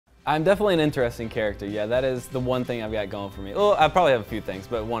I'm definitely an interesting character. Yeah, that is the one thing I've got going for me. Well, I probably have a few things,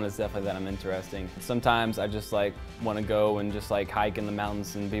 but one is definitely that I'm interesting. Sometimes I just like want to go and just like hike in the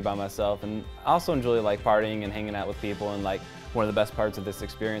mountains and be by myself, and I also enjoy like partying and hanging out with people, and like one of the best parts of this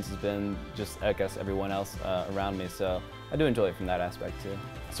experience has been just, I guess, everyone else around me, so I do enjoy it from that aspect too.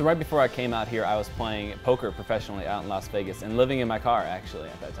 So right before I came out here, I was playing poker professionally out in Las Vegas and living in my car actually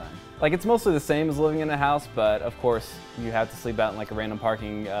at that time. Like, it's mostly the same as living in a house, but of course you have to sleep out in like a random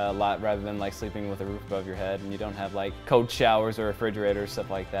parking lot rather than like sleeping with a roof above your head, and you don't have like cold showers or refrigerators, stuff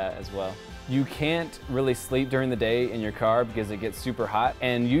like that as well. You can't really sleep during the day in your car because it gets super hot,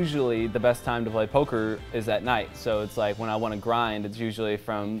 and usually the best time to play poker is at night. So it's like when I want to grind, it's usually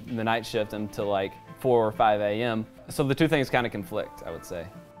from the night shift until like 4 or 5 a.m. So the two things kind of conflict, I would say.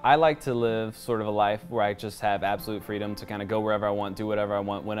 I like to live sort of a life where I just have absolute freedom to kind of go wherever I want, do whatever I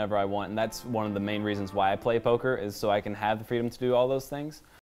want, whenever I want, and that's one of the main reasons why I play poker, is so I can have the freedom to do all those things.